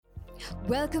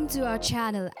Welcome to our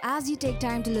channel. As you take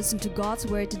time to listen to God's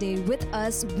word today with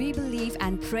us, we believe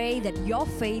and pray that your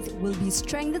faith will be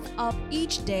strengthened up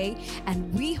each day,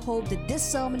 and we hope that this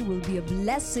sermon will be a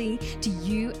blessing to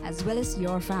you as well as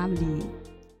your family.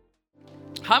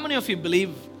 How many of you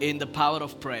believe in the power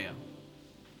of prayer?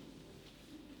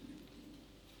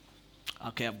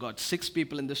 Okay, I've got 6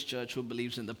 people in this church who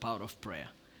believes in the power of prayer.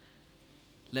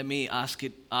 Let me ask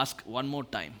one more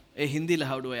time. In Hindi,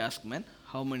 how do I ask, man?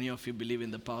 How many of you believe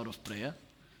in the power of prayer?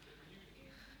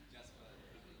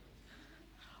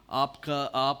 Okay.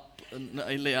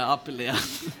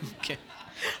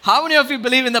 How many of you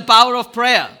believe in the power of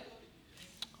prayer?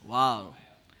 Wow.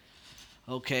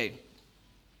 Okay.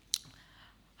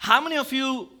 How many of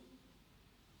you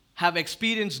have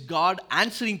experienced God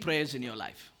answering prayers in your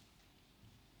life?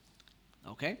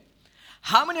 Okay.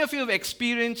 How many of you have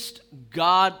experienced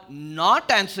God not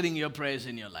answering your prayers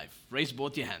in your life? Raise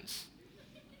both your hands.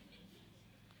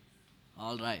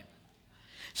 All right.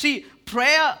 See,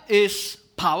 prayer is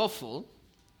powerful,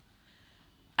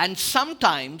 and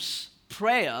sometimes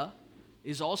prayer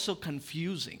is also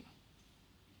confusing.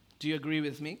 Do you agree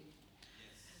with me?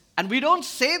 And we don't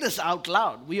say this out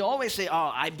loud. We always say,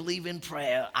 I believe in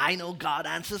prayer. I know God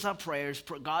answers our prayers.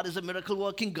 God is a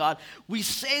miracle-working God. We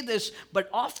say this, but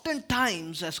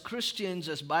oftentimes as Christians,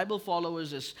 as Bible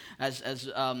followers,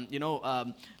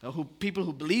 people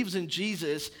who believes in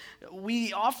Jesus,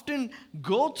 we often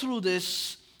go through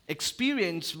this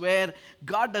experience where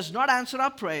God does not answer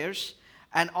our prayers,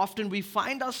 and often we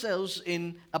find ourselves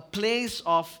in a place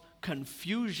of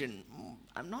confusion.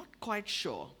 I'm not quite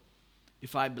sure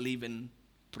if I believe in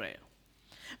prayer.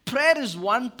 Prayer is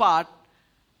one part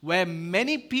where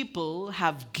many people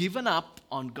have given up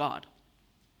on God.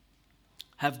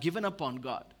 Have given up on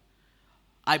God.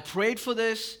 I prayed for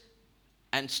this,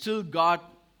 and still God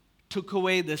took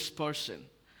away this person.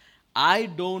 I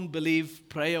don't believe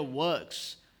prayer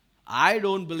works. I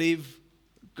don't believe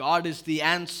God is the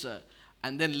answer.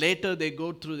 And then later they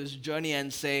go through this journey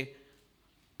and say,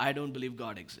 I don't believe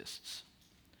God exists.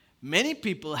 Many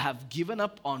people have given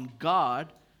up on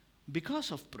God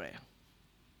because of prayer.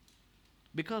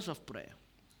 Because of prayer.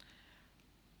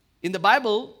 In the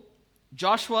Bible,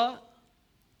 Joshua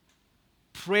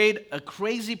prayed a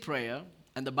crazy prayer,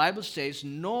 and the Bible says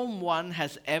no one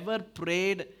has ever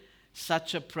prayed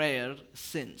such a prayer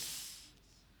since.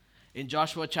 In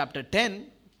Joshua chapter 10,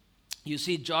 you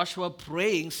see Joshua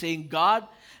praying, saying, God,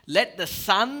 let the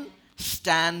sun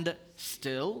stand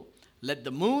still. Let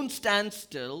the moon stand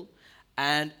still,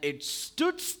 and it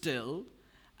stood still,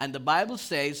 and the Bible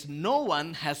says no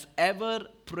one has ever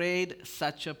prayed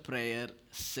such a prayer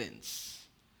since.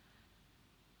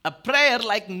 A prayer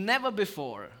like never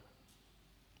before.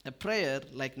 A prayer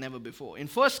like never before. In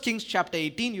 1 Kings chapter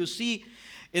 18, you see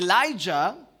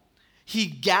Elijah, he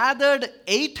gathered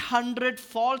 800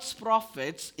 false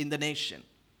prophets in the nation.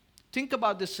 Think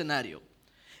about this scenario.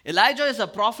 Elijah is a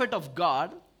prophet of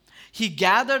God. He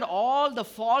gathered all the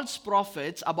false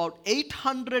prophets, about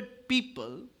 800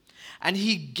 people, and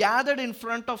he gathered in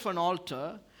front of an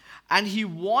altar, and he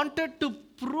wanted to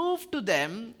prove to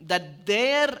them that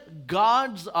their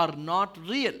gods are not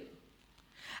real.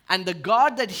 And the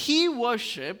God that he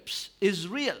worships is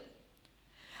real.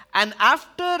 And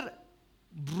after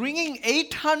bringing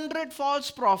 800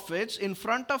 false prophets in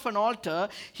front of an altar,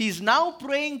 he's now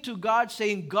praying to God,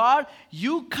 saying, God,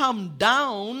 you come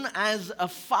down as a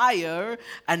fire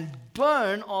and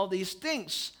burn all these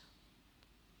things.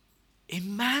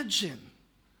 Imagine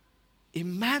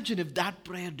if that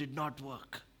prayer did not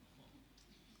work.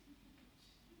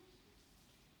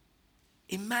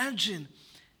 Imagine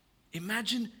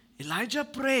Elijah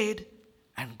prayed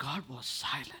and God was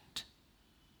silent.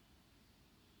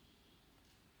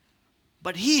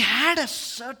 But he had a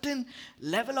certain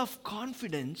level of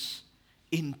confidence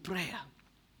in prayer.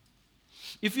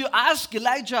 If you ask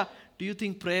Elijah, do you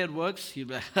think prayer works? He'll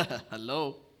be like,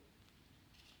 hello.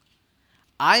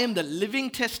 I am the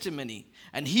living testimony.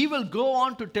 And he will go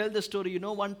on to tell the story. You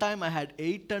know, one time I had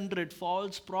 800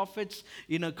 false prophets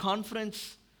in a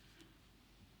conference.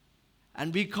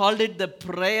 And we called it the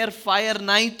prayer fire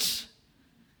night.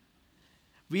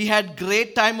 We had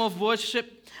great time of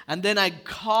worship. And then I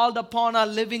called upon our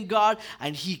living God,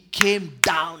 and he came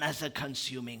down as a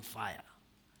consuming fire.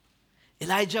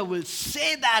 Elijah will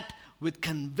say that with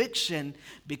conviction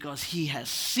because he has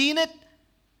seen it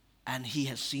and he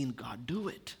has seen God do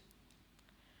it.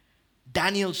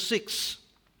 Daniel 6.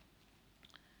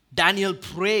 Daniel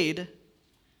prayed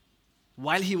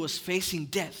while he was facing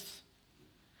death.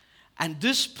 And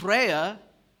this prayer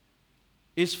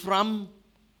is from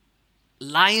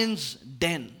lion's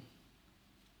den.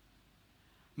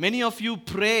 Many of you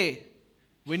pray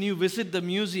when you visit the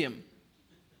museum.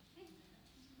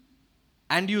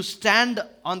 And you stand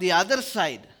on the other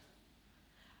side.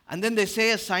 And then they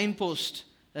say a signpost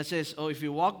that says, oh, if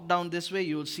you walk down this way,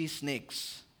 you will see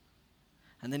snakes.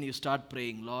 And then you start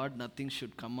praying, Lord, nothing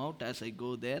should come out as I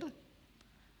go there.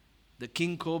 The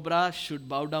king cobra should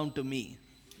bow down to me.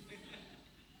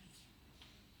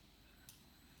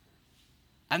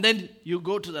 And then you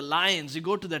go to the lions, you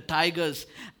go to the tigers,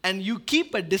 and you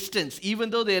keep a distance, even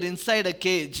though they're inside a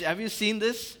cage. Have you seen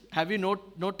this? Have you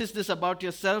noticed this about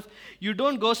yourself? You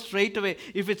don't go straight away.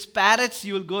 If it's parrots,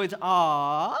 you will go, it's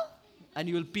ah, and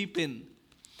you will peep in.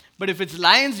 But if it's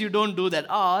lions, you don't do that.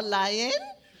 Ah, lion?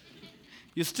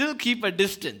 You still keep a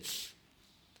distance.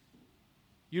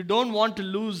 You don't want to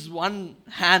lose one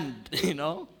hand,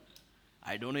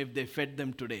 I don't know if they fed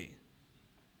them today.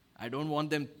 I don't want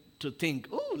them to think,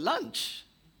 oh, lunch,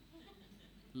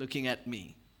 looking at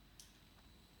me.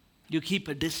 You keep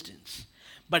a distance.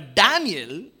 But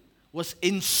Daniel was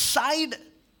inside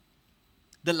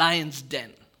the lion's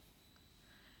den.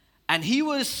 And he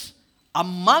was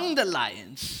among the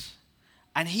lions,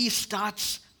 and he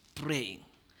starts praying.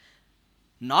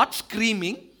 Not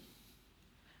screaming,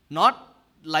 not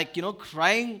like,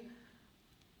 crying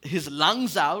his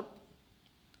lungs out.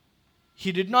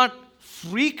 He did not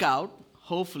freak out,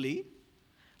 hopefully,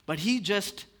 but he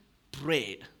just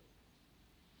prayed.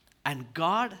 And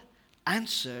God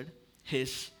answered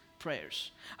his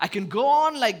prayers. I can go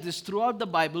on like this throughout the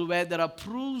Bible where there are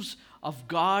proofs of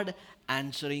God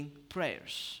answering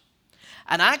prayers.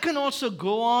 And I can also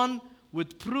go on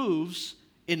with proofs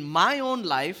in my own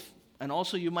life, and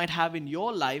also you might have in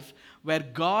your life, where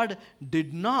God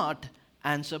did not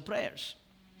answer prayers.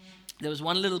 There was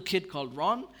one little kid called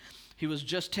Ron. He was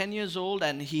just 10 years old,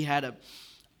 and he had a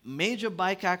major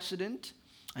bike accident,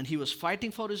 and he was fighting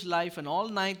for his life, and all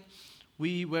night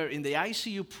we were in the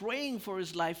ICU praying for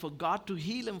his life, for God to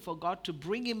heal him, for God to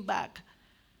bring him back.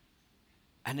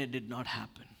 And it did not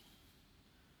happen.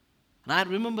 And I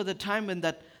remember the time when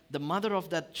the mother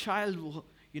of that child,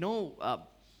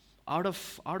 out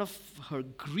of her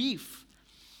grief,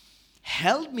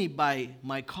 held me by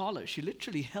my collar. She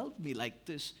literally held me like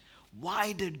this.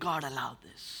 Why did God allow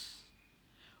this?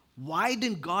 Why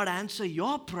didn't God answer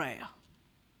your prayer?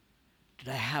 Did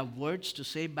I have words to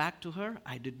say back to her?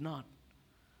 I did not.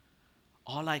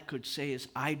 All I could say is,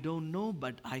 I don't know,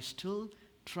 but I still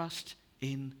trust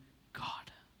in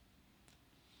God.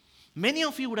 Many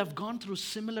of you would have gone through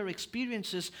similar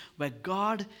experiences where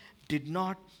God did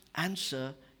not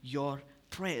answer your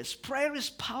prayers. Prayer is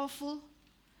powerful.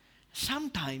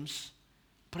 Sometimes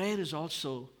prayer is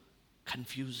also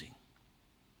confusing.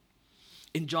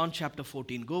 In John chapter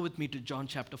 14, go with me to John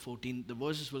chapter 14. The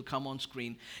verses will come on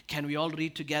screen. Can we all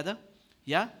read together?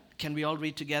 Yeah? Can we all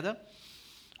read together?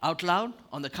 Out loud,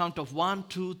 on the count of 1,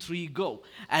 2, 3, go.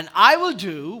 And I will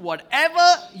do whatever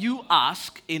you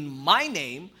ask in my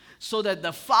name, so that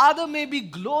the Father may be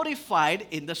glorified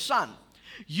in the Son.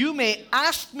 You may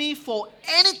ask me for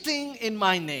anything in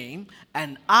my name,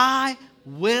 and I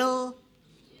will.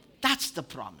 That's the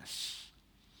promise.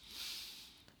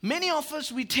 Many of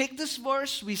us, we take this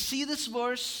verse, we see this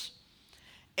verse.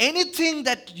 Anything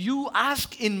that you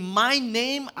ask in my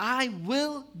name, I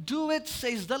will do it,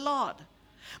 says the Lord.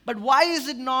 But why is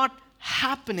it not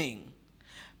happening?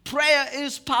 Prayer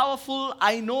is powerful.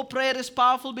 I know prayer is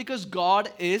powerful because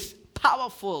God is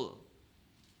powerful.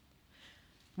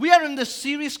 We are in this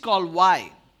series called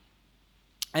Why.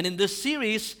 And in this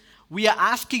series, we are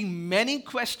asking many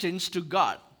questions to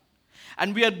God.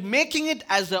 And we are making it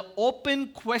as an open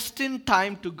question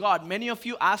time to God. Many of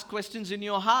you ask questions in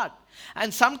your heart.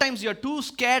 And sometimes you're too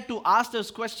scared to ask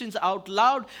those questions out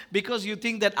loud because you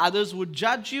think that others would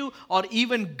judge you, or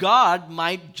even God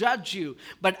might judge you.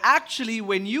 But actually,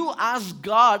 when you ask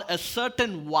God a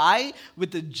certain why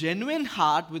with a genuine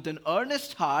heart, with an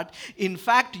earnest heart, in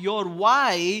fact, your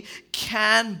why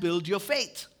can build your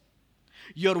faith.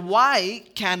 Your why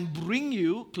can bring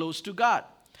you close to God.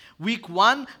 Week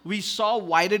 1, we saw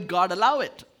why did God allow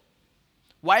it?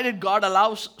 Why did God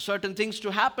allow certain things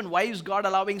to happen? Why is God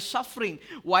allowing suffering?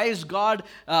 Why is God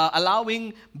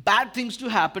allowing bad things to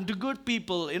happen to good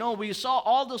people? We saw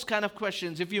all those kind of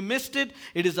questions. If you missed it,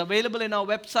 it is available in our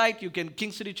website. You can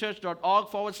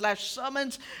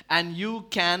kingcitychurch.org/sermons, and you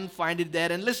can find it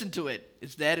there and listen to it.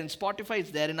 It's there in Spotify. It's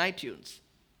there in iTunes.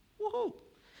 Woohoo!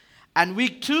 And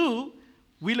week 2,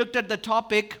 we looked at the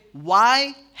topic,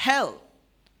 why hell?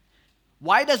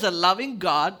 Why does a loving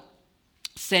God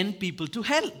send people to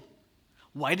hell?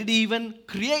 Why did he even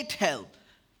create hell?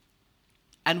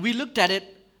 And we looked at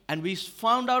it, and we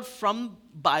found out from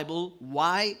Bible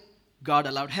why God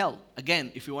allowed hell.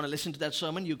 Again, if you want to listen to that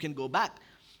sermon, you can go back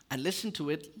and listen to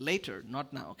it later.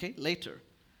 Not now, okay? Later.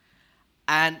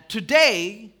 And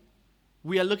today,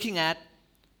 we are looking at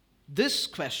this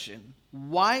question: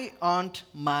 why aren't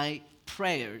my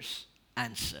prayers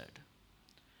answered?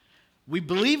 We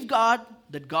believe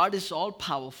that God is all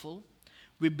powerful.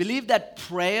 We believe that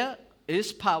prayer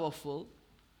is powerful.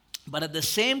 But at the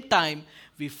same time,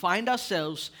 we find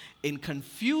ourselves in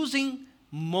confusing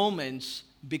moments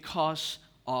because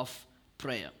of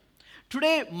prayer.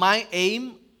 Today, my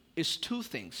aim is two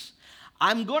things.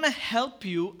 I'm going to help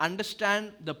you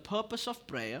understand the purpose of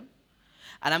prayer,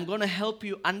 and I'm going to help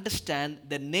you understand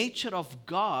the nature of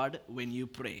God when you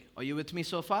pray. Are you with me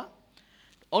so far?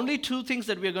 Only two things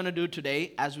that we're going to do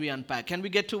today as we unpack. Can we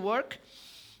get to work?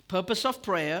 Purpose of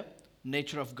prayer,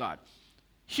 nature of God.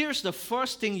 Here's the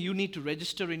first thing you need to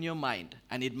register in your mind,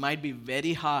 and it might be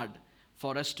very hard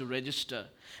for us to register,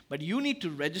 but you need to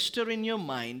register in your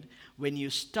mind: when you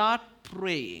start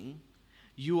praying,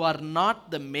 you are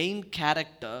not the main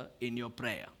character in your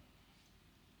prayer.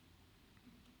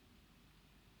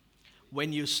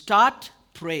 When you start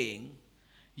praying,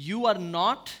 you are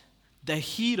not the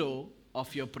hero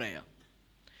of your prayer.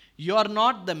 You are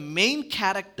not the main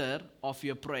character of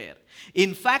your prayer.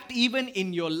 In fact, even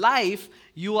in your life,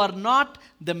 you are not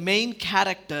the main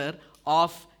character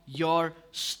of your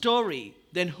story.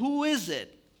 Then who is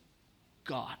it?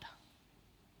 God.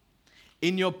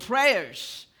 In your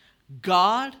prayers,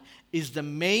 God is the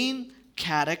main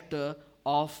character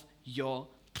of your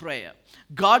prayer.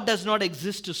 God does not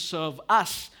exist to serve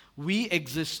us. We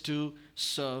exist to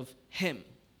serve Him.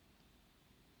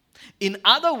 In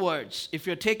other words, if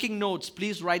you're taking notes,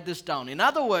 please write this down. In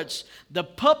other words, the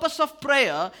purpose of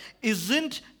prayer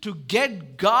isn't to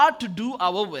get God to do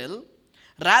our will.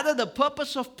 Rather, the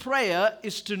purpose of prayer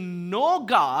is to know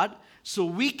God so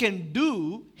we can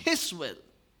do His will.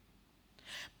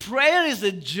 Prayer is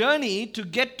a journey to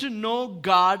get to know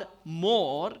God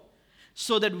more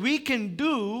so that we can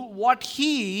do what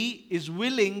He is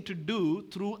willing to do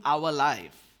through our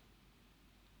life.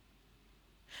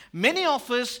 Many of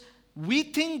us, we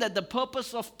think that the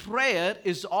purpose of prayer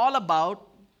is all about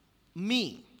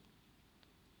me.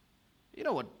 You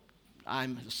know what?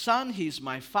 I'm his son, he's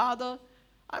my father.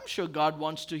 I'm sure God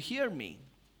wants to hear me.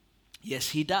 Yes,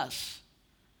 He does.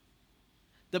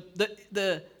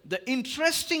 The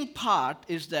interesting part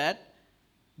is that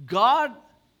God's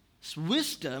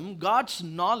wisdom, God's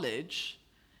knowledge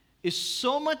is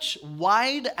so much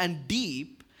wide and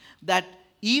deep that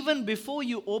even before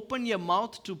you open your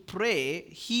mouth to pray,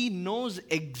 He knows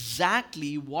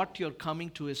exactly what you're coming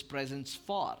to His presence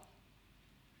for.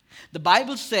 The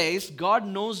Bible says God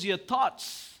knows your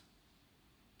thoughts.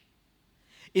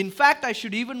 In fact, I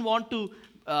should even want to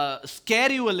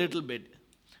scare you a little bit.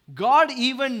 God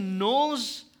even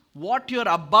knows what you're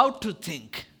about to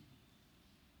think.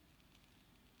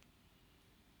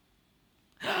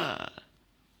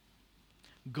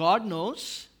 God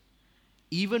knows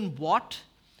even what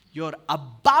you're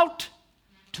about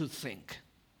to think.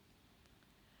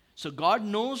 So God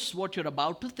knows what you're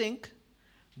about to think.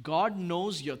 God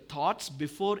knows your thoughts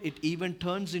before it even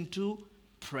turns into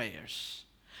prayers.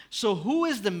 So who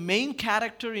is the main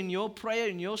character in your prayer,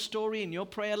 in your story, in your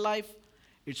prayer life?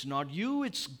 It's not you,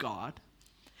 it's God.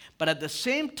 But at the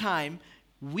same time,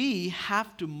 we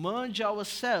have to merge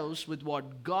ourselves with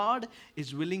what God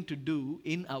is willing to do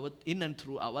in and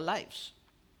through our lives.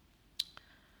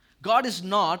 God is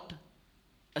not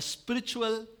a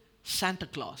spiritual Santa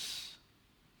Claus.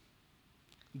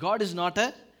 God is not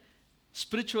a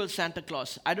spiritual Santa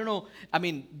Claus. I don't know,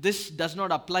 this does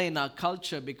not apply in our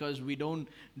culture because we don't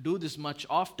do this much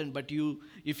often, but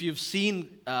if you've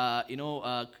seen,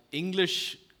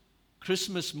 English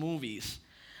Christmas movies,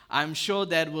 I'm sure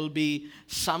there will be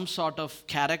some sort of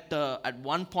character at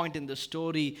one point in the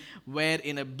story where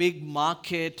in a big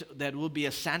market there will be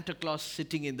a Santa Claus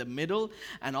sitting in the middle,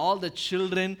 and all the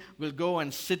children will go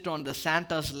and sit on the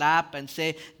Santa's lap and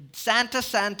say, "Santa,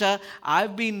 Santa,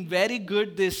 I've been very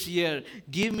good this year.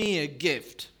 Give me a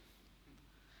gift."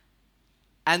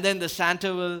 And then the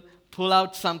Santa will pull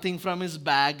out something from his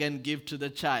bag and give to the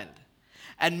child.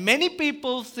 And many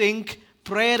people think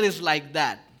prayer is like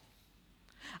that.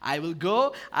 I will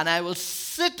go and I will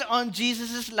sit on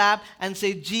Jesus' lap and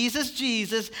say, "Jesus,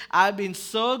 Jesus, I've been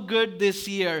so good this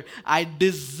year. I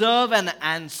deserve an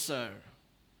answer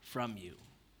from you.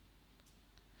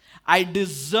 I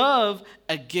deserve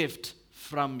a gift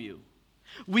from you."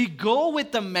 We go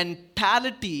with the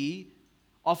mentality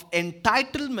of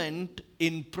entitlement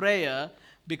in prayer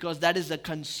because that is a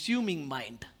consuming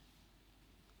mind.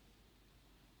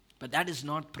 But that is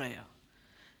not prayer.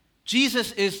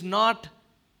 Jesus is not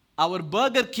our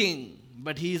Burger King,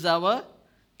 but He is our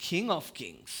King of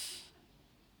Kings.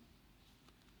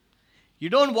 You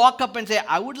don't walk up and say,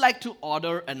 I would like to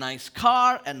order a nice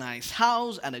car, a nice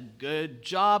house, and a good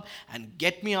job, and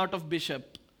get me out of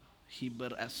Bishop Heber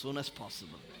as soon as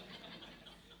possible.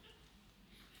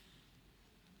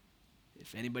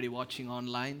 If anybody watching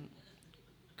online,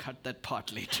 cut that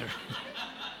part later.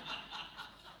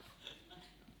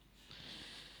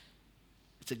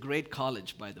 It's a great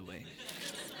college, by the way.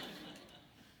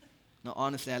 No,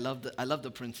 honestly, I love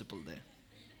the principal there.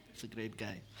 He's a great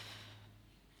guy.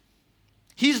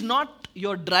 He's not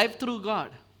your drive-through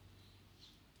God.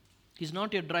 He's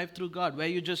not your drive-through God where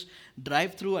you just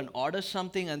drive through and order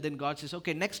something and then God says,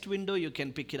 okay, next window you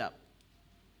can pick it up.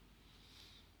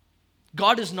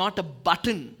 God is not a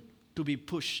button to be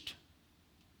pushed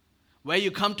where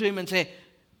you come to Him and say,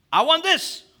 I want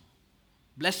this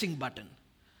blessing button.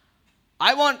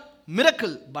 I want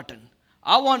miracle button.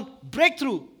 I want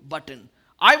breakthrough button.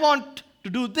 I want to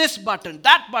do this button,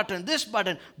 that button, this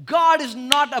button. God is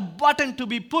not a button to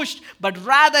be pushed, but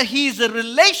rather He is a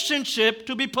relationship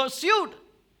to be pursued.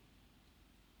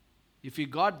 If you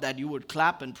got that, you would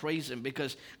clap and praise Him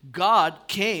because God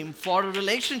came for a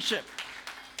relationship.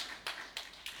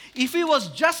 If He was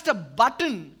just a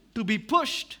button to be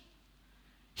pushed,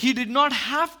 He did not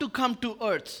have to come to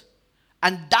earth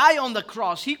and die on the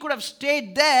cross. He could have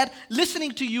stayed there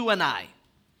listening to you and I.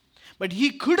 But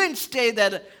He couldn't stay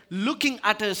there looking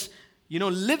at us,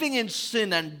 living in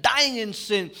sin and dying in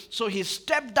sin. So He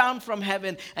stepped down from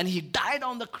heaven and He died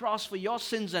on the cross for your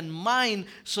sins and mine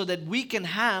so that we can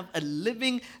have a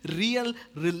living, real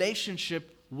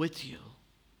relationship with you.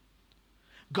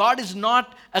 God is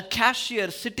not a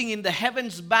cashier sitting in the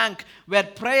heavens bank where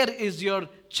prayer is your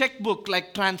checkbook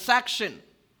like transaction.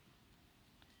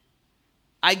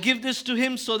 I give this to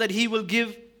Him so that He will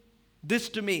give this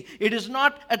to me. It is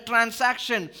not a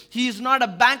transaction. He is not a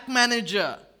bank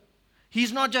manager.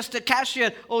 He's not just a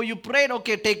cashier. Oh, you prayed?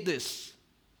 Okay, take this.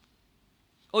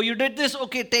 Oh, you did this?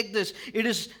 Okay, take this.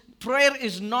 Prayer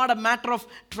is not a matter of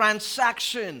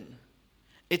transaction.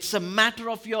 It's a matter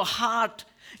of your heart.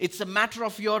 It's a matter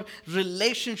of your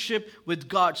relationship with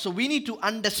God. So we need to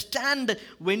understand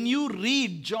when you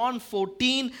read John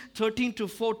 14, 13 to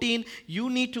 14, you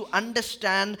need to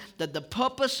understand that the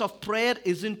purpose of prayer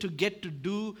isn't to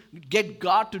get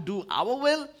God to do our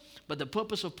will, but the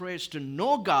purpose of prayer is to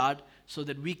know God so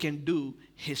that we can do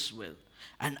His will.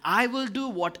 And I will do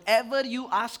whatever you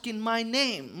ask in my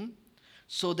name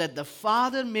so that the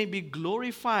Father may be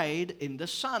glorified in the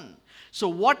Son. So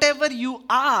whatever you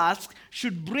ask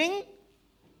should bring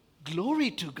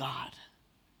glory to God.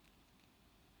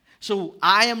 So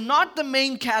I am not the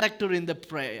main character in the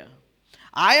prayer.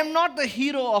 I am not the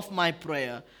hero of my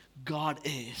prayer. God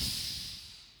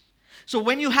is. So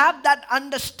when you have that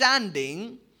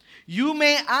understanding, you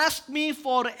may ask me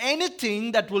for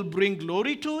anything that will bring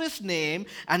glory to His name,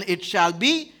 and it shall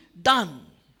be done.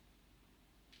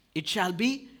 It shall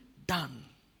be done.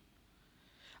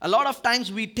 A lot of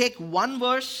times we take one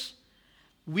verse,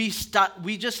 we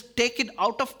just take it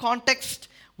out of context,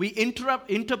 we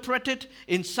interpret it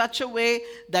in such a way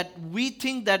that we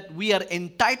think that we are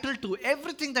entitled to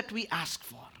everything that we ask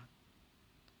for.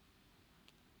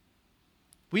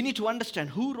 We need to understand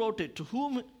who wrote it, to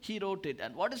whom he wrote it,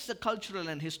 and what is the cultural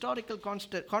and historical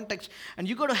context. And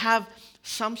you've got to have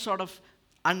some sort of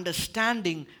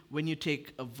understanding when you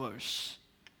take a verse.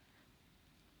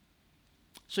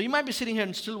 So you might be sitting here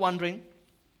and still wondering,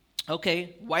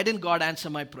 okay, why didn't God answer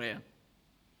my prayer?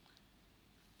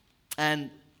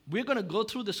 And we're going to go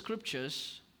through the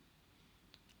scriptures.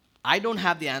 I don't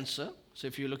have the answer. So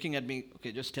if you're looking at me,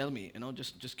 okay, just tell me,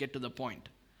 just get to the point.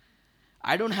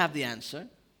 I don't have the answer.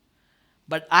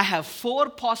 But I have 4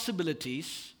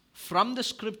 possibilities from the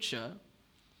scripture.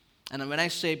 And when I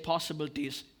say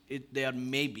possibilities, they are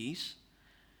maybes.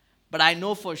 But I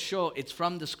know for sure it's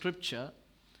from the scripture.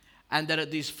 And there are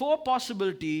these 4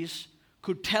 possibilities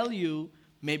could tell you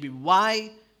maybe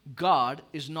why God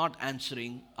is not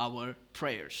answering our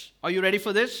prayers. Are you ready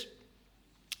for this?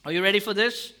 Are you ready for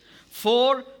this?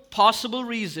 4 possible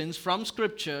reasons from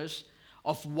scriptures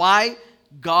of why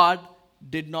God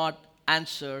did not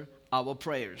answer our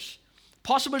prayers.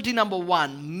 Possibility number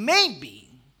 1, maybe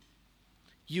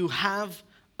you have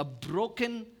a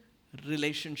broken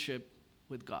relationship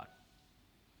with God.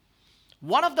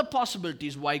 One of the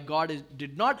possibilities why God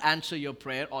did not answer your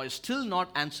prayer or is still not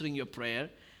answering your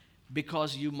prayer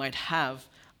because you might have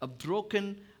a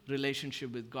broken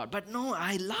relationship with God. But no,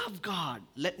 I love God.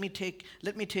 Let me take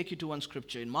you to one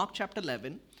scripture. In Mark chapter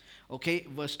 11,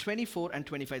 verse 24 and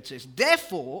 25 it says,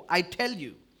 "Therefore I tell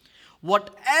you,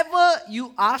 Whatever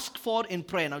you ask for in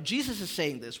prayer, now Jesus is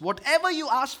saying this, whatever you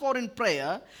ask for in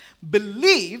prayer,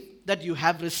 believe that you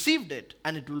have received it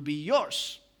and it will be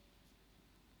yours.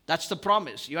 That's the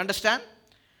promise. You understand?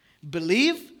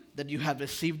 Believe that you have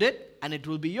received it and it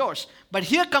will be yours. But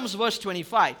here comes verse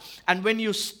 25. And when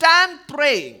you stand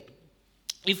praying,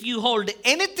 if you hold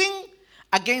anything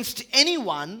against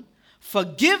anyone,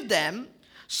 forgive them,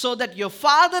 so that your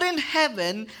Father in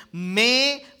heaven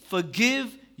may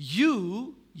forgive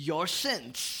you your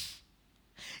sins.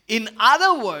 In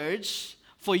other words,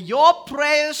 for your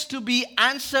prayers to be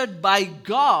answered by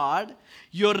God,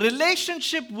 your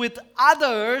relationship with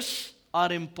others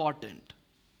are important.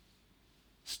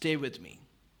 Stay with me.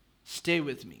 Stay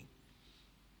with me.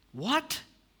 What?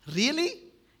 Really?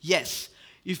 Yes.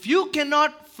 If you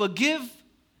cannot forgive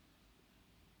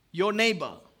your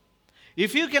neighbor,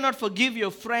 if you cannot forgive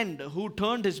your friend who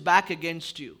turned his back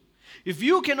against you, if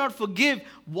you cannot forgive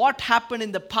what happened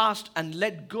in the past and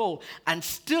let go and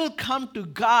still come to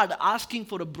God asking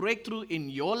for a breakthrough in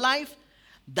your life,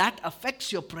 that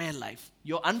affects your prayer life.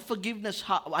 Your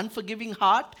unforgiving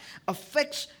heart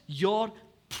affects your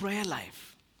prayer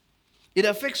life. It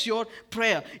affects your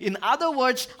prayer. In other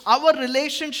words, our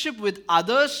relationship with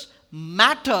others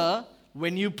matter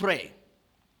when you pray.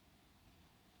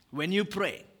 When you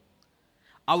pray.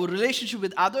 Our relationship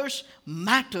with others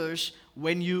matters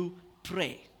when you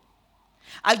pray.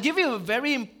 I'll give you a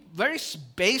very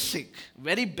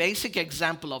basic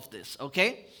example of this,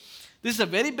 okay? This is a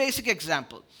very basic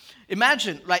example.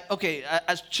 Imagine,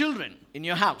 as children in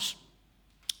your house,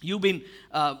 you've been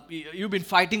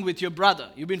fighting with your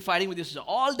brother. You've been fighting with your sister.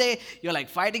 All day, you're like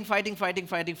fighting.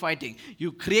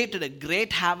 You created a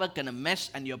great havoc and a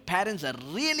mess, and your parents are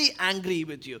really angry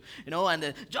with you.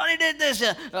 And Johnny did this,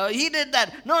 he did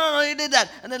that. No, he did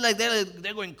that. And then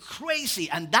they're going crazy.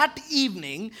 And that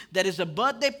evening, there is a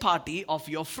birthday party of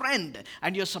your friend,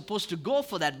 and you're supposed to go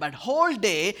for that. But whole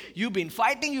day, you've been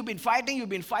fighting.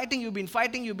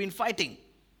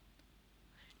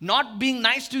 Not being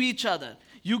nice to each other.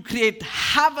 You create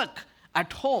havoc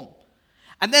at home.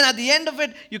 And then at the end of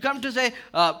it, you come to say,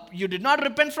 you did not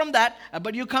repent from that,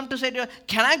 but you come to say,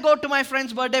 can I go to my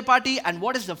friend's birthday party? And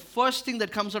what is the first thing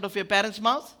that comes out of your parents'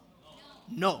 mouth?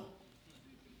 No.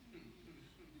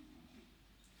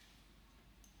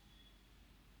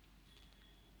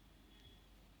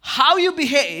 How you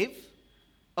behave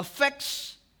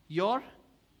affects your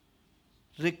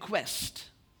request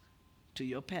to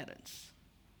your parents.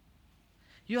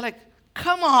 You're like,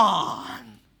 come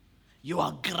on, you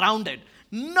are grounded.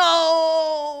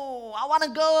 No, I want to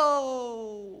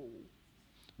go.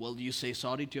 Well, you say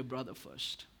sorry to your brother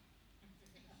first.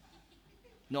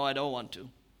 No, I don't want to.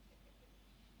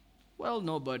 Well,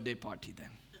 no birthday party then.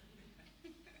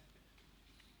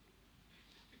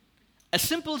 A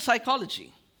simple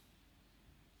psychology.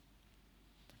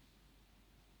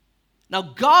 Now,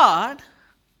 God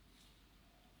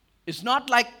is not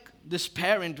like this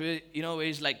parent,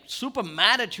 is like super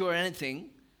mad at you or anything.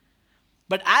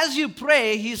 But as you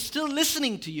pray, he's still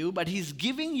listening to you, but he's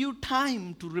giving you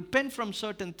time to repent from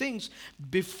certain things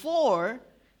before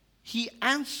he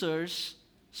answers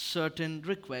certain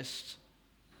requests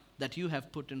that you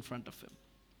have put in front of him.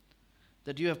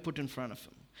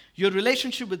 Your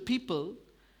relationship with people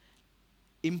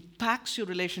impacts your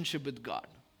relationship with God.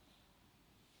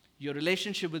 Your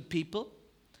relationship with people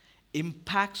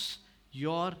impacts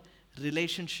your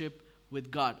relationship with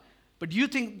God. But you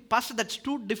think, Pastor, that's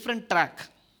two different tracks.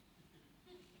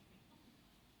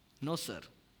 No, sir.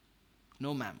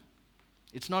 No, ma'am.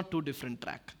 It's not two different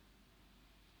tracks.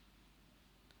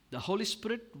 The Holy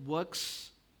Spirit works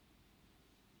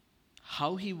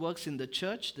how he works in the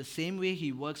church, the same way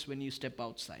he works when you step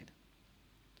outside.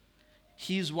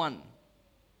 He is one.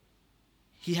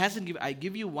 He hasn't given, I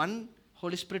give you one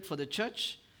Holy Spirit for the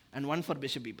church and one for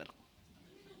Bishop Bieber.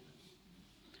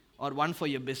 Or one for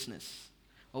your business,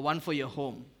 or one for your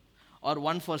home, or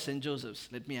one for St. Joseph's.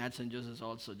 Let me add St. Joseph's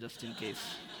also, just in case.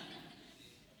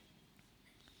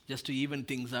 Just to even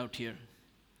things out here.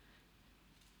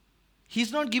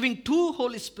 He's not giving two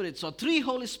Holy Spirits or three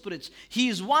Holy Spirits. He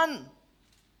is one.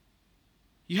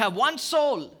 You have one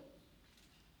soul.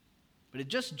 But it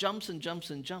just jumps and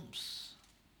jumps and jumps.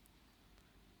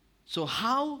 So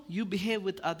how you behave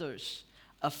with others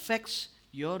affects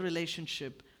your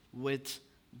relationship with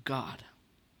God.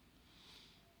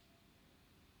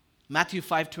 Matthew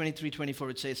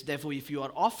 5:23-24, it says, therefore, if you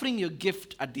are offering your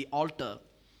gift at the altar,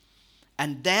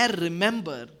 and there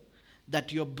remember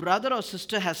that your brother or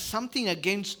sister has something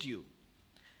against you,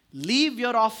 leave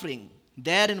your offering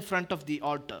there in front of the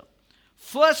altar.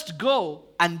 First go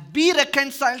and be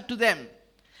reconciled to them.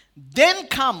 Then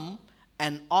come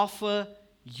and offer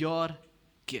your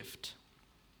gift.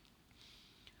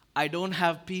 I don't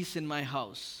have peace in my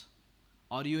house.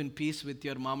 Are you in peace with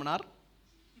your mamanar?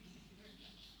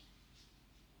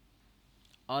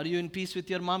 Are you in peace with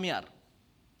your mamiyar?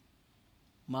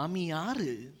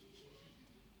 Mamiyar?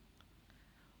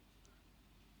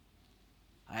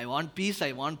 I want peace,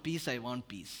 I want peace, I want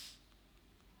peace.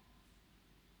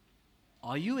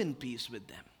 Are you in peace with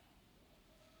them?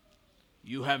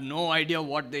 You have no idea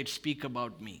what they speak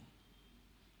about me.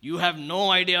 You have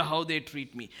no idea how they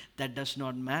treat me. That does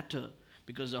not matter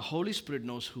because the Holy Spirit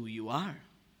knows who you are.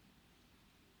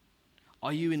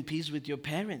 Are you in peace with your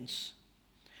parents?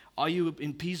 Are you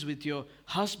in peace with your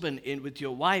husband, with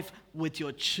your wife, with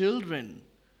your children?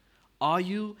 Are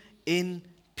you in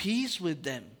peace with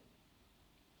them?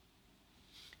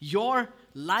 Your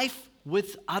life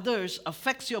with others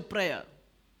affects your prayer.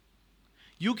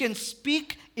 You can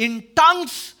speak in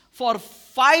tongues for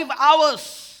 5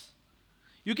 hours.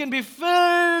 You can be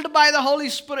filled by the Holy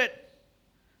Spirit.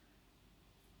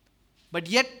 But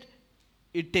yet,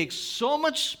 it takes so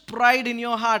much pride in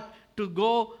your heart to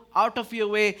go out of your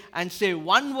way and say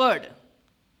one word.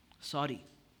 Sorry.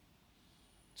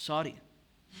 Sorry.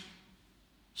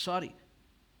 Sorry.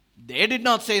 They did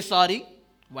not say sorry.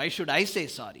 Why should I say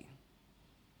sorry?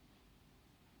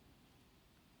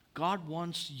 God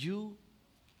wants you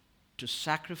to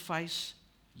sacrifice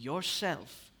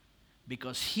yourself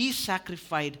because He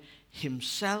sacrificed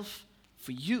Himself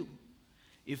for you.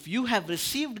 If you have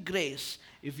received grace,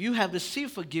 if you have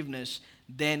received forgiveness,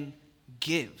 then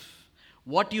give.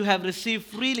 What you have received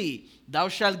freely, thou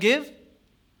shalt give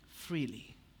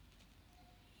freely.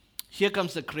 Here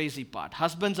comes the crazy part.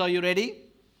 Husbands, are you ready?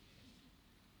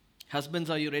 Husbands,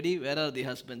 are you ready? Where are the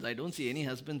husbands? I don't see any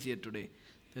husbands here today.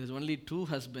 There is only 2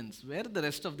 husbands. Where are the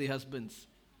rest of the husbands?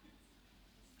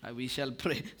 We shall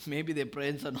pray. Maybe their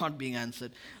prayers are not being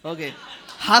answered. Okay.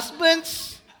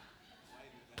 Husbands,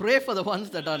 pray for the ones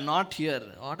that are not here,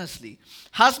 honestly.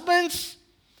 Husbands,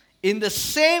 in the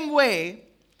same way,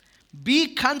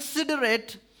 be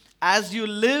considerate as you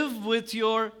live with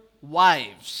your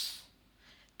wives.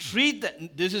 Treat them.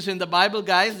 This is in the Bible,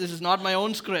 guys. This is not my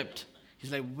own script.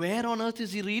 He's like, where on earth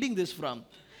is he reading this from?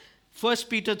 1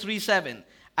 Peter 3:7.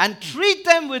 And treat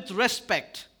them with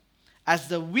respect as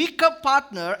the weaker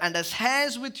partner and as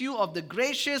heirs with you of the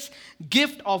gracious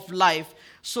gift of life,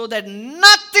 so that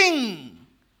nothing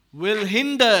will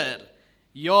hinder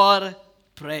your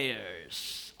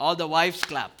prayers. All the wives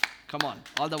clap. Come on,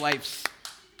 all the wives.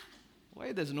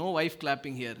 Why there's no wife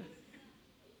clapping here?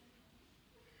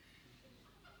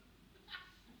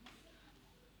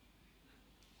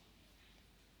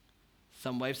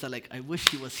 Some wives are like, I wish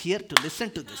he was here to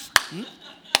listen to this.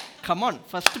 Come on,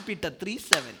 1 Peter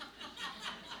 3:7.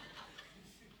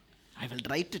 I will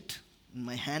write it in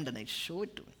my hand and I show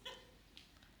it to him.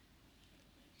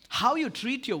 How you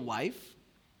treat your wife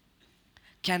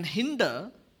can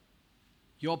hinder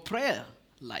your prayer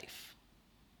life.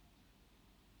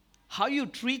 How you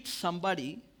treat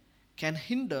somebody can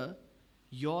hinder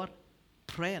your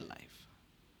prayer life.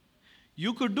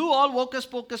 You could do all hocus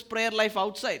pocus prayer life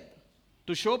outside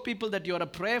to show people that you're a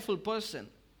prayerful person.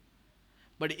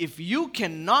 But if you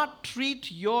cannot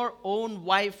treat your own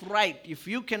wife right, if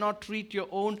you cannot treat your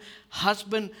own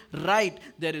husband right,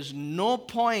 there is no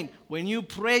point. When you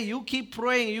pray, you keep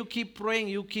praying, you keep praying,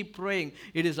 you keep praying.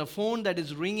 It is a phone that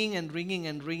is ringing and ringing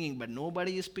and ringing, but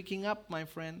nobody is picking up, my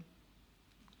friend.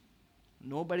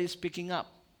 Nobody is picking up.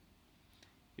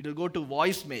 It will go to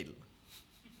voicemail.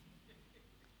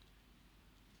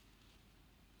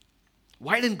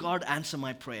 Why didn't God answer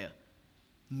my prayer?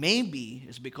 Maybe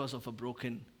it's because of a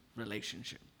broken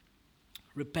relationship.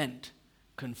 Repent,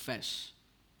 confess,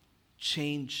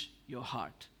 change your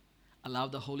heart. Allow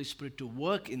the Holy Spirit to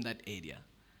work in that area,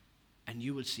 and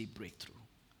you will see breakthrough.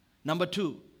 Number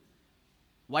 2,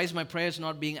 why is my prayers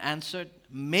not being answered?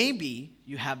 Maybe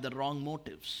you have the wrong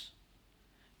motives.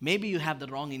 Maybe you have the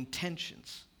wrong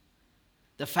intentions.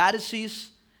 The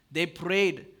Pharisees, they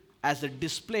prayed as a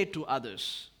display to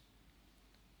others.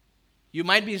 You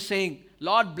might be saying,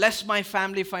 Lord, bless my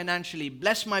family financially,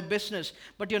 bless my business,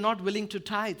 but you're not willing to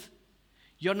tithe.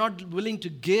 You're not willing to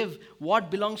give what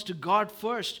belongs to God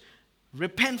first.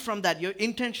 Repent from that. Your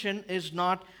intention is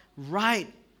not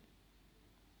right.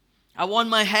 I want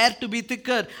my hair to be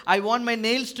thicker. I want my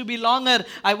nails to be longer.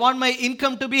 I want my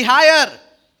income to be higher.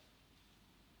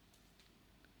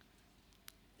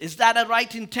 Is that a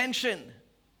right intention?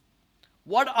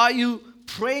 What are you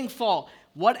praying for?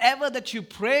 whatever that you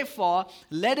pray for,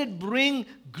 let it bring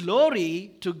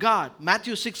glory to God.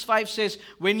 Matthew 6:5 says,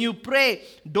 when you pray,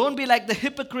 don't be like the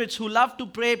hypocrites who love to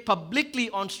pray publicly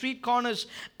on street corners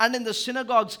and in the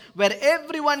synagogues where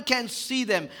everyone can see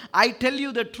them. I tell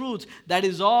you the truth, that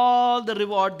is all the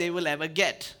reward they will ever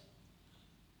get.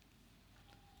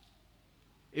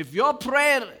 If your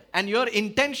prayer and your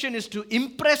intention is to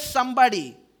impress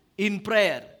somebody in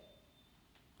prayer,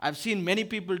 I've seen many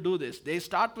people do this. They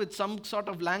start with some sort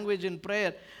of language in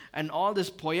prayer and all this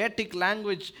poetic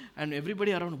language, and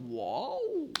everybody around, wow.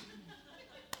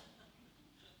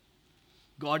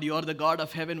 God, you're the God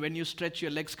of heaven. When you stretch,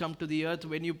 your legs come to the earth.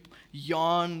 When you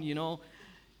yawn,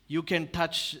 you can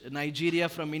touch Nigeria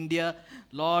from India.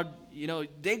 Lord,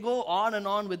 they go on and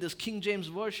on with this King James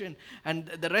Version. And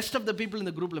the rest of the people in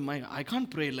the group, I can't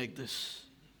pray like this.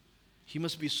 He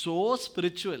must be so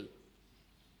spiritual.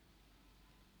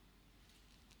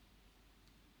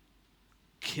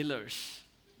 Killers.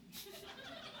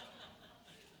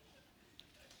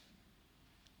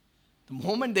 The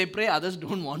moment they pray, others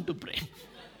don't want to pray.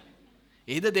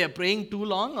 Either they are praying too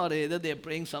long, or either they are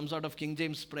praying some sort of King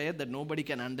James prayer that nobody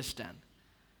can understand.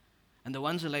 And the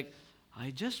ones who are like,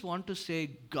 I just want to say,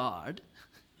 God,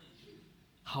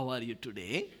 how are you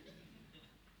today?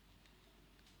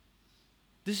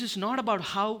 This is not about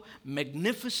how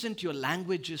magnificent your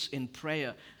language is in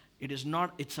prayer. It is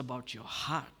not, it's about your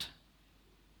heart.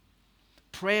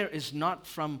 Prayer is not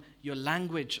from your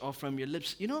language or from your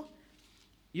lips.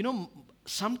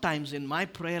 Sometimes in my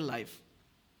prayer life,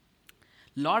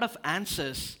 lot of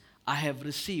answers I have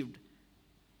received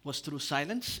was through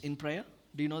silence in prayer.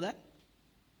 Do you know that?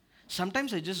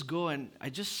 Sometimes I just go and I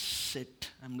just sit.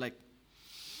 I'm like,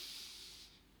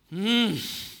 I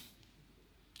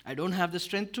don't have the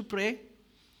strength to pray.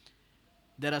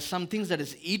 There are some things that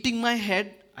is eating my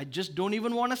head. I just don't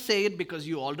even want to say it because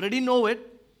you already know it.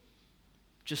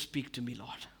 Just speak to me,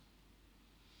 Lord.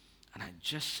 And I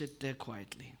just sit there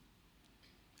quietly.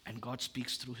 And God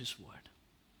speaks through His word.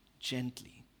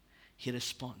 Gently. He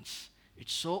responds.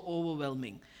 It's so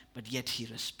overwhelming, but yet He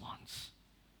responds.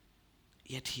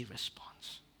 Yet He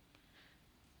responds.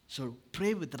 So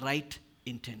pray with right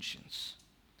intentions.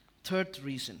 Third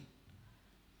reason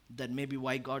that maybe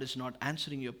why God is not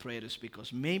answering your prayer is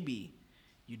because maybe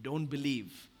you don't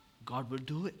believe God will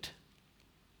do it.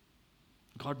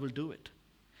 God will do it.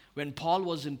 When Paul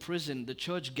was in prison, the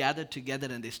church gathered together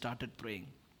and they started praying.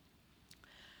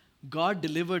 God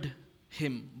delivered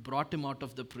him, brought him out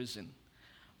of the prison.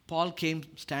 Paul came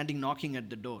standing knocking at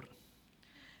the door.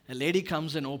 A lady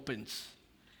comes and opens.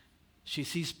 She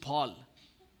sees Paul.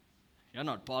 You're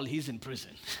not Paul, he's in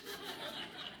prison.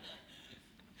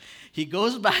 He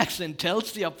goes back and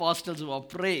tells the apostles who are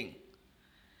praying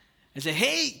and say,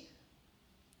 hey,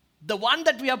 the one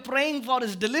that we are praying for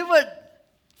is delivered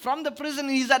from the prison.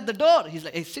 He's at the door. He's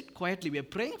like, hey, sit quietly. We are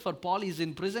praying for Paul. He's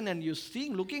in prison, and you're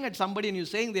looking at somebody and you're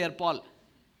saying they are Paul.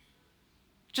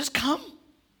 Just come.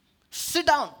 Sit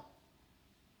down.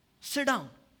 Sit down.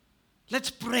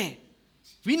 Let's pray.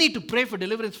 We need to pray for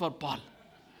deliverance for Paul.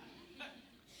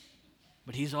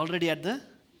 But he's already at the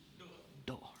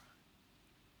door.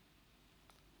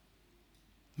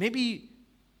 Maybe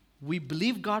we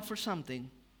believe God for something,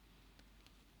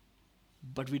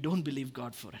 but we don't believe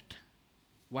God for it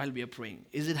while we are praying.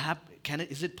 Is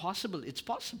it possible? It's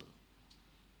possible.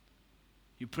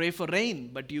 You pray for rain,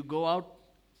 but you go out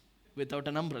without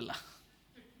an umbrella.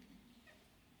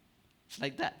 It's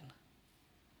like that.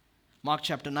 Mark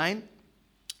chapter 9,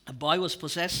 a boy was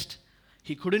possessed.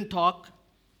 He couldn't talk.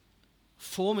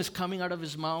 Foam is coming out of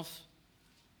his mouth.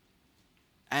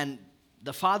 And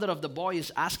the father of the boy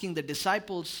is asking the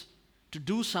disciples to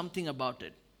do something about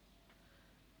it.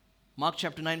 Mark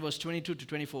chapter 9, verse 22 to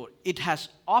 24. It has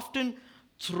often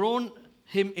thrown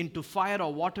him into fire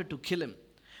or water to kill him.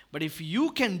 But if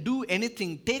you can do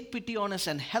anything, take pity on us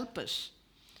and help us.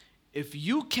 If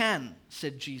you can,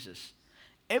 said Jesus,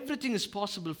 everything is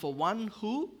possible for one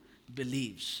who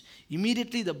believes.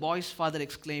 Immediately the boy's father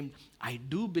exclaimed, I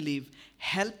do believe.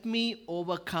 Help me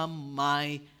overcome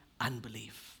my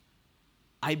unbelief.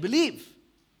 I believe,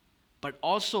 but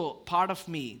also part of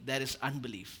me there is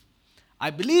unbelief. I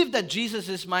believe that Jesus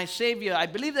is my Savior. I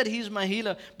believe that He's my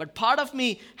healer. But part of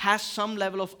me has some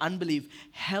level of unbelief.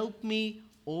 Help me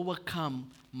overcome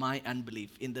my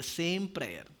unbelief. In the same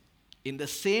prayer, in the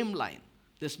same line,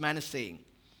 this man is saying,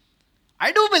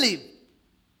 I do believe,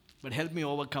 but help me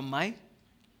overcome my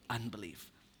unbelief.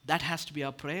 That has to be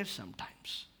our prayer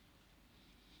sometimes.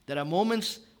 There are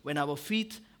moments when our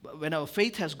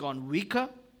faith has gone weaker.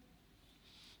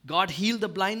 God healed the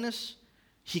blindness.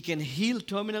 He can heal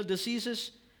terminal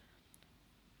diseases.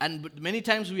 And many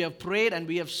times we have prayed and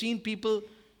we have seen people,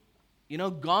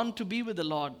 gone to be with the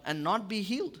Lord and not be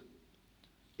healed.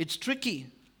 It's tricky.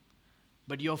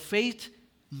 But your faith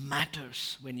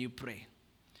matters when you pray.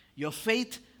 Your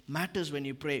faith matters when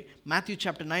you pray. Matthew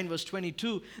chapter 9 verse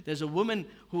 22, there's a woman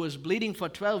who was bleeding for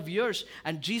 12 years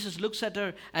and Jesus looks at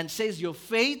her and says, your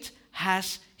faith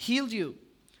has healed you.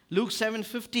 Luke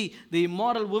 7:50, the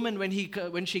immoral woman,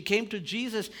 when she came to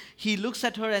Jesus, he looks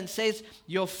at her and says,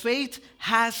 your faith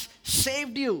has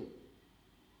saved you.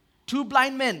 2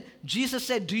 blind men, Jesus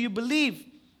said, do you believe?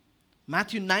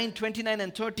 Matthew 9:29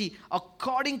 and 30,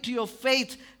 according to your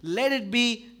faith, let it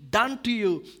be done to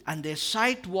you. And their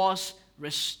sight was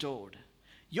restored.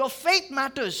 Your faith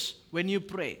matters when you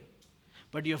pray.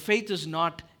 But your faith is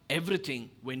not everything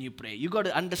when you pray. You got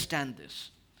to understand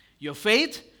this. Your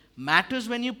faith matters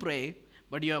when you pray,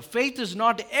 but your faith is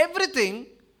not everything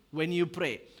when you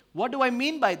pray. What do I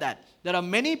mean by that? There are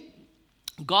many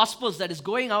gospels that is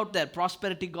going out there.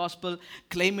 Prosperity gospel,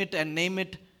 claim it and name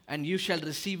it, and you shall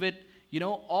receive it.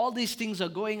 All these things are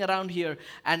going around here.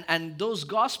 And those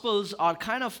gospels are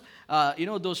kind of,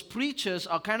 those preachers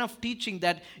are kind of teaching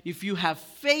that if you have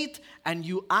faith and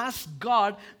you ask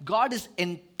God, God is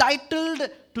entitled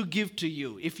to give to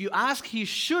you. If you ask, He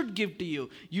should give to you.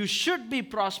 You should be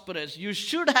prosperous. You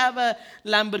should have a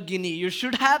Lamborghini. You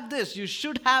should have this. You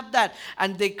should have that.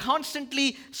 And they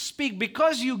constantly speak,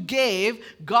 because you gave,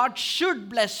 God should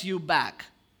bless you back.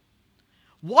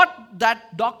 What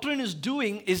that doctrine is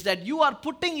doing is that you are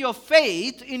putting your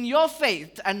faith in your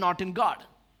faith and not in God.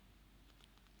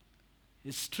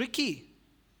 It's tricky.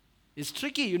 It's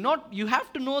tricky. You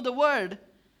have to know the word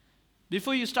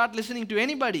before you start listening to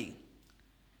anybody.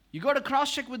 You got to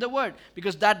cross-check with the word,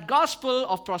 because that gospel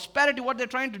of prosperity, what they're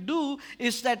trying to do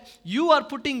is that you are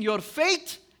putting your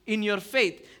faith in your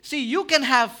faith. See, you can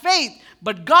have faith,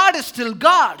 but God is still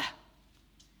God.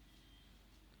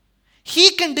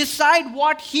 He can decide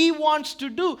what He wants to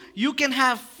do. You can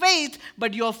have faith,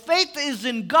 but your faith is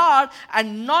in God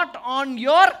and not on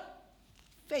your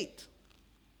faith.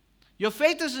 Your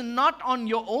faith is not on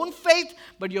your own faith,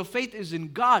 but your faith is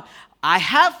in God. I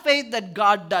have faith that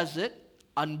God does it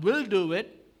and will do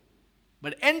it,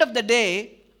 but end of the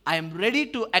day, I am ready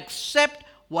to accept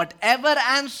whatever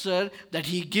answer that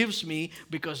He gives me,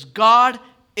 because God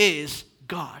is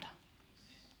God.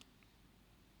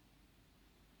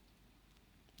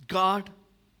 God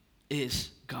is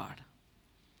God.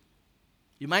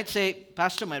 You might say,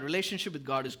 Pastor, my relationship with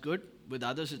God is good. With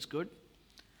others, it's good.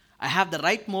 I have the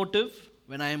right motive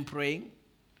when I am praying.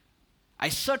 I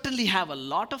certainly have a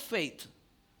lot of faith.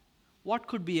 What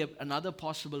could be another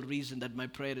possible reason that my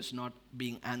prayer is not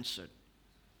being answered?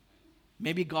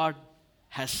 Maybe God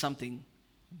has something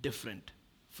different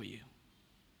for you.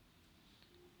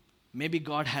 Maybe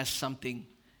God has something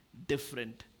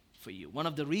different for you. One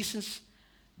of the reasons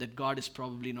that God is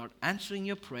probably not answering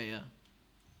your prayer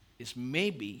is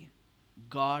maybe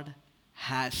God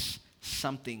has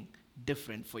something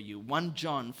different for you. 1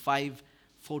 John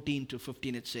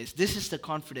 5:14-15, it says, this is the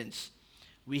confidence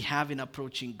we have in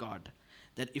approaching God,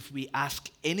 that if we ask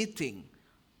anything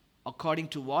according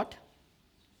to what?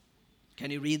 Can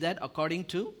you read that? According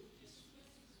to?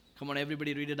 Come on,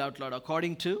 everybody read it out loud.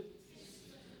 According to?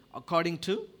 According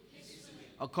to?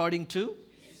 According to?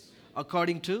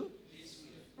 According to?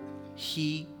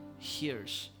 He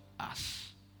hears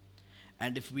us.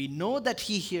 And if we know that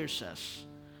He hears us,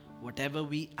 whatever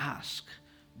we ask,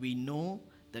 we know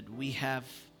that we have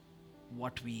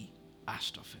what we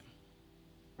asked of Him.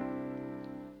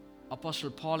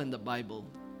 Apostle Paul in the Bible,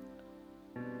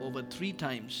 over 3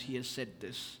 times he has said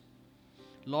this: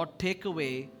 Lord, take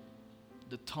away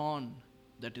the thorn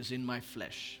that is in my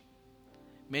flesh.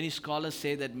 Many scholars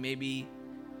say that maybe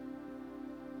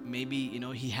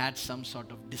he had some sort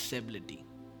of disability.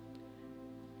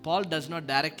 Paul does not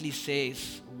directly say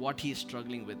what he is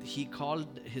struggling with. He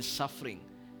called his suffering,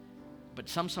 but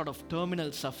some sort of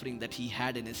terminal suffering that he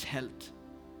had in his health.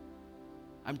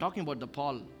 I'm talking about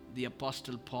the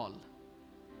Apostle Paul.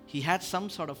 He had some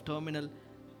sort of terminal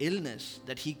illness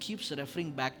that he keeps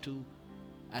referring back to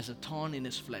as a thorn in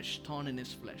his flesh, thorn in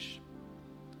his flesh.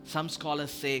 Some scholars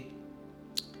say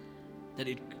that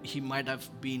he might have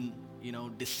been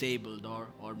disabled,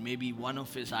 or maybe one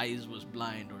of his eyes was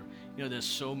blind, or there's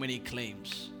so many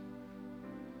claims.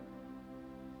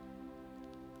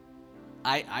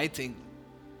 I think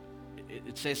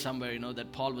it says somewhere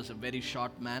that Paul was a very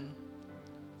short man.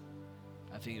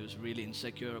 I think he was really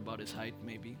insecure about his height,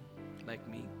 maybe like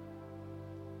me.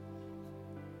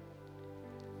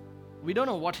 We don't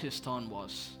know what his thorn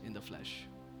was in the flesh.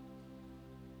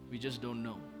 We just don't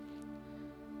know.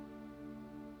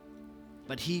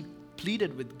 But he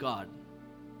pleaded with God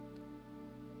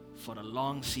for a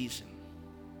long season.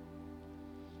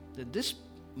 That this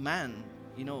man,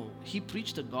 he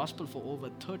preached the gospel for over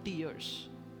 30 years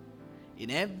in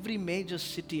every major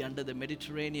city under the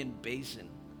Mediterranean basin.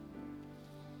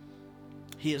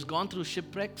 He has gone through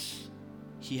shipwrecks.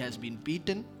 He has been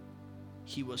beaten.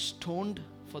 He was stoned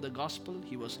for the gospel.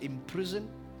 He was imprisoned.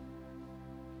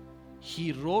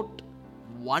 He wrote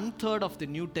 1/3 of the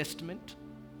New Testament.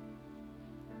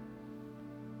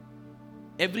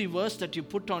 Every verse that you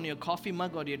put on your coffee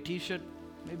mug or your t-shirt,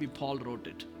 maybe Paul wrote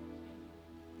it.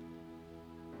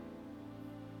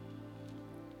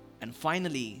 And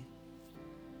finally,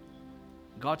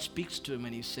 God speaks to him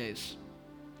and he says,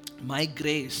 "My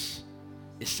grace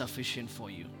is sufficient for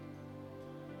you,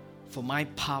 for my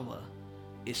power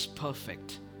is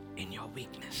perfect in your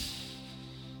weakness."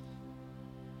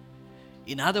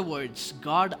 In other words,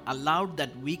 God allowed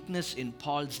that weakness in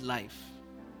Paul's life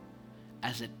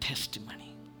as a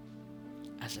testimony.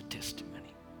 As a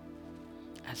testimony.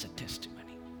 As a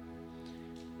testimony.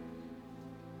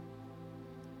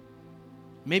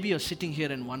 Maybe you're sitting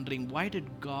here and wondering, why did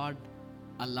God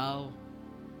allow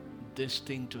this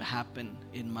thing to happen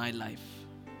in my life?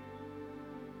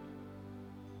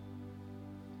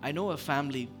 I know a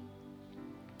family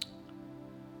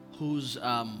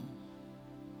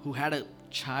who had a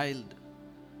child,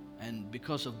 and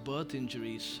because of birth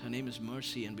injuries, her name is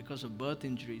Mercy, and because of birth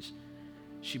injuries,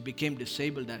 she became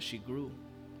disabled as she grew.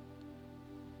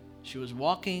 She was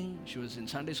walking, she was in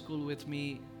Sunday school with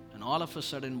me, and all of a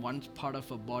sudden, one part of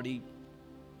her body,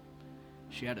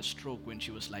 she had a stroke when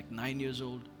she was like 9 years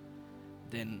old.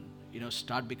 Then,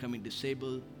 start becoming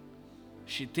disabled.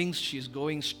 She thinks she's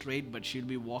going straight, but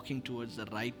she'll be walking towards the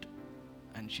right,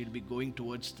 and she'll be going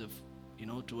towards the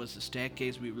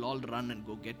staircase. We will all run and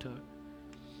go get her.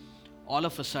 All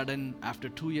of a sudden, after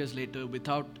 2 years later,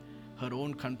 without her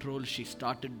own control, she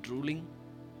started drooling,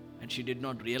 and she did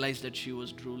not realize that she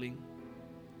was drooling.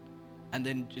 And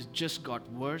then it just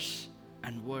got worse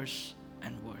and worse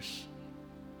and worse.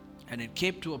 And it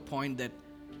came to a point that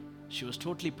she was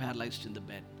totally paralyzed in the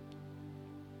bed.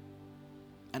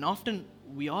 And often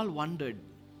we all wondered,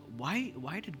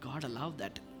 why did God allow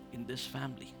that in this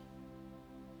family?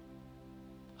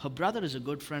 Her brother is a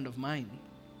good friend of mine.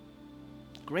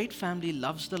 Great family,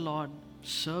 loves the Lord,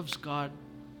 serves God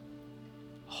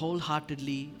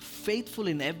wholeheartedly, faithful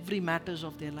in every matters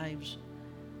of their lives.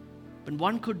 But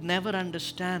one could never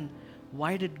understand,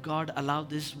 why did God allow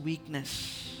this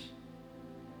weakness?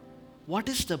 What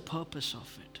is the purpose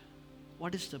of it?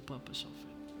 What is the purpose of it?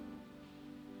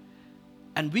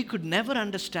 And we could never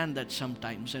understand that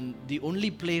sometimes. And the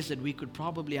only place that we could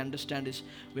probably understand is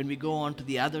when we go on to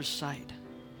the other side.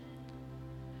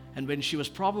 And when she was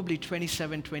probably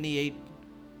 27, 28,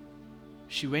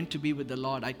 she went to be with the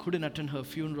Lord. I couldn't attend her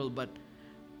funeral, but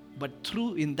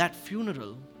through in that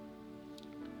funeral,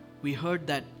 we heard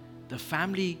that the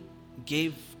family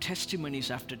gave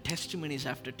testimonies after testimonies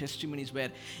after testimonies,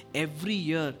 where every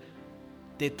year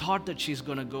they thought that she's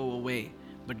going to go away,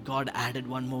 but God added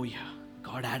one more year.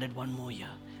 God added one more year.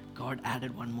 God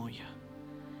added one more year.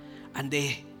 And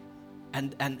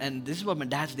this is what my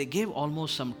dads, they gave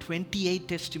almost some 28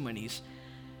 testimonies.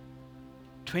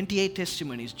 28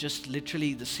 testimonies, just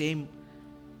literally the same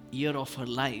year of her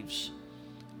lives.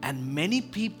 And many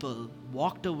people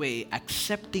walked away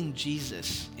accepting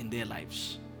Jesus in their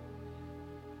lives.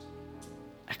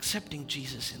 Accepting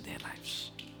Jesus in their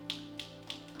lives.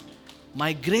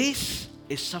 My grace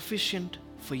is sufficient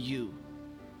for you.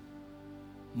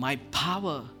 My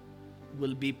power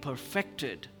will be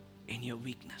perfected in your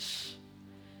weakness.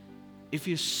 If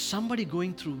you're somebody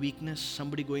going through weakness,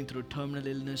 somebody going through terminal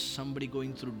illness, somebody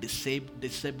going through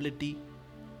disability,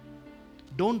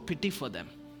 don't pity for them.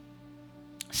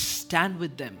 Stand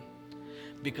with them,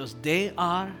 because they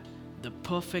are the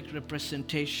perfect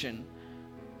representation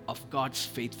of God's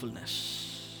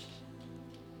faithfulness.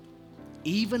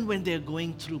 Even when they're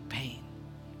going through pain,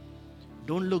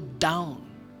 don't look down.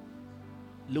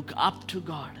 Look up to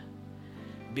God,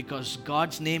 because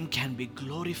God's name can be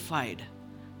glorified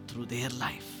through their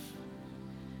life.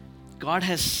 God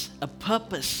has a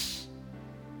purpose.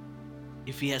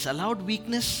 If He has allowed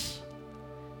weakness,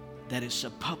 there is a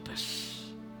purpose.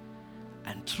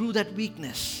 And through that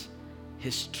weakness,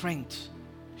 His strength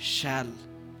shall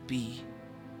be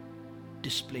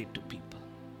displayed to people.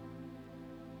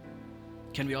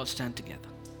 Can we all stand together?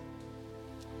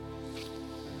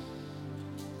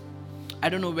 I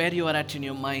don't know where you are at in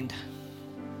your mind.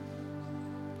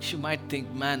 You might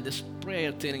think, man, this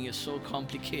prayer thing is so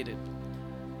complicated.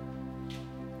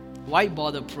 Why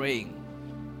bother praying?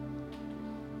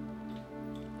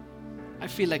 I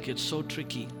feel like it's so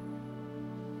tricky.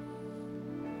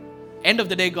 End of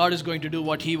the day, God is going to do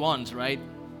what He wants, right?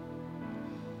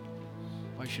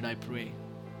 Why should I pray?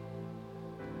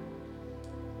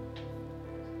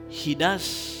 He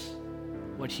does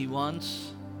what He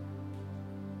wants,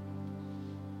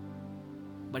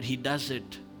 but He does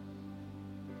it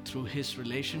through His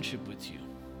relationship with you,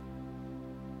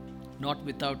 not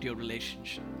without your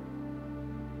relationship.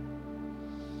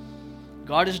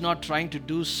 God is not trying to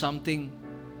do something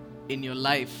in your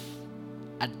life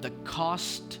at the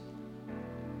cost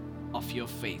of your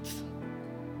faith.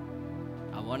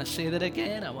 I want to say that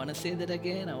again. I want to say that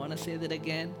again. I want to say that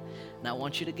again. And I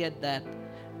want you to get that.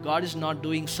 God is not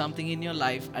doing something in your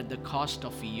life at the cost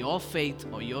of your faith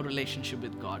or your relationship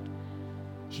with God.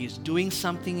 He is doing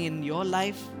something in your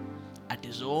life at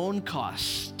His own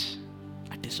cost.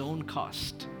 At His own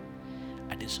cost.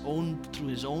 Through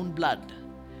His own blood.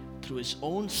 Through His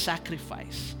own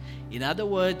sacrifice. In other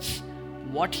words,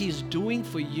 what He's doing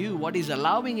for you, what He's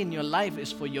allowing in your life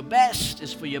is for your best,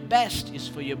 is for your best, is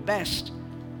for your best.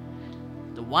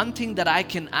 The one thing that I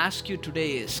can ask you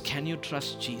today is, can you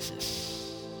trust Jesus?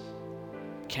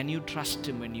 Can you trust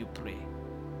Him when you pray?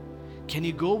 Can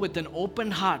you go with an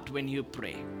open heart when you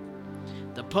pray?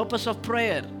 The purpose of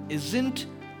prayer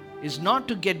is not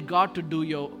to get God to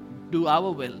do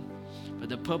our will, but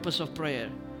the purpose of prayer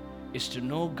is to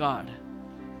know God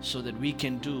so that we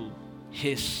can do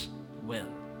His will.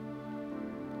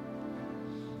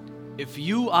 If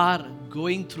you are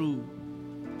going through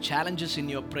challenges in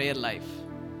your prayer life,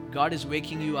 God is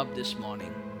waking you up this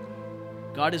morning.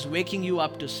 God is waking you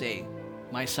up to say,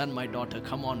 my son, my daughter,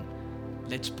 come on,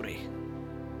 let's pray.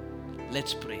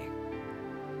 Let's pray.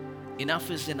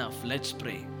 Enough is enough. Let's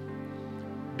pray.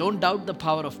 Don't doubt the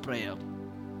power of prayer,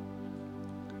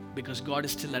 because God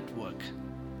is still at work.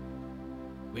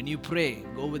 When you pray,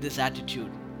 go with this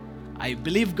attitude. I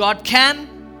believe God can.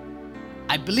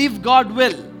 I believe God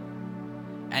will.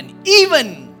 And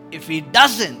even if He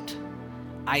doesn't,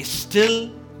 I still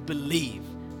believe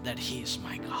that He is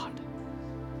my God.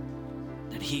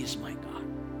 That He is my God.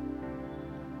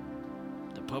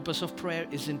 The purpose of prayer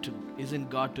isn't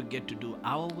God to get to do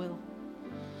our will,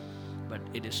 but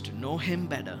it is to know Him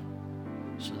better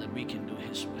so that we can do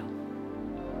His will.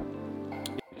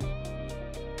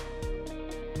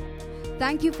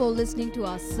 Thank you for listening to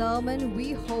our sermon.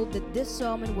 We hope that this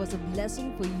sermon was a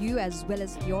blessing for you as well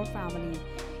as your family.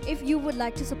 If you would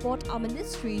like to support our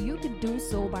ministry, you can do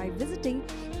so by visiting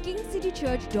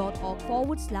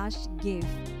kingcitychurch.org/give.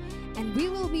 And we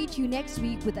will meet you next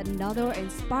week with another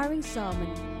inspiring sermon.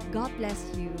 God bless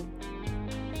you.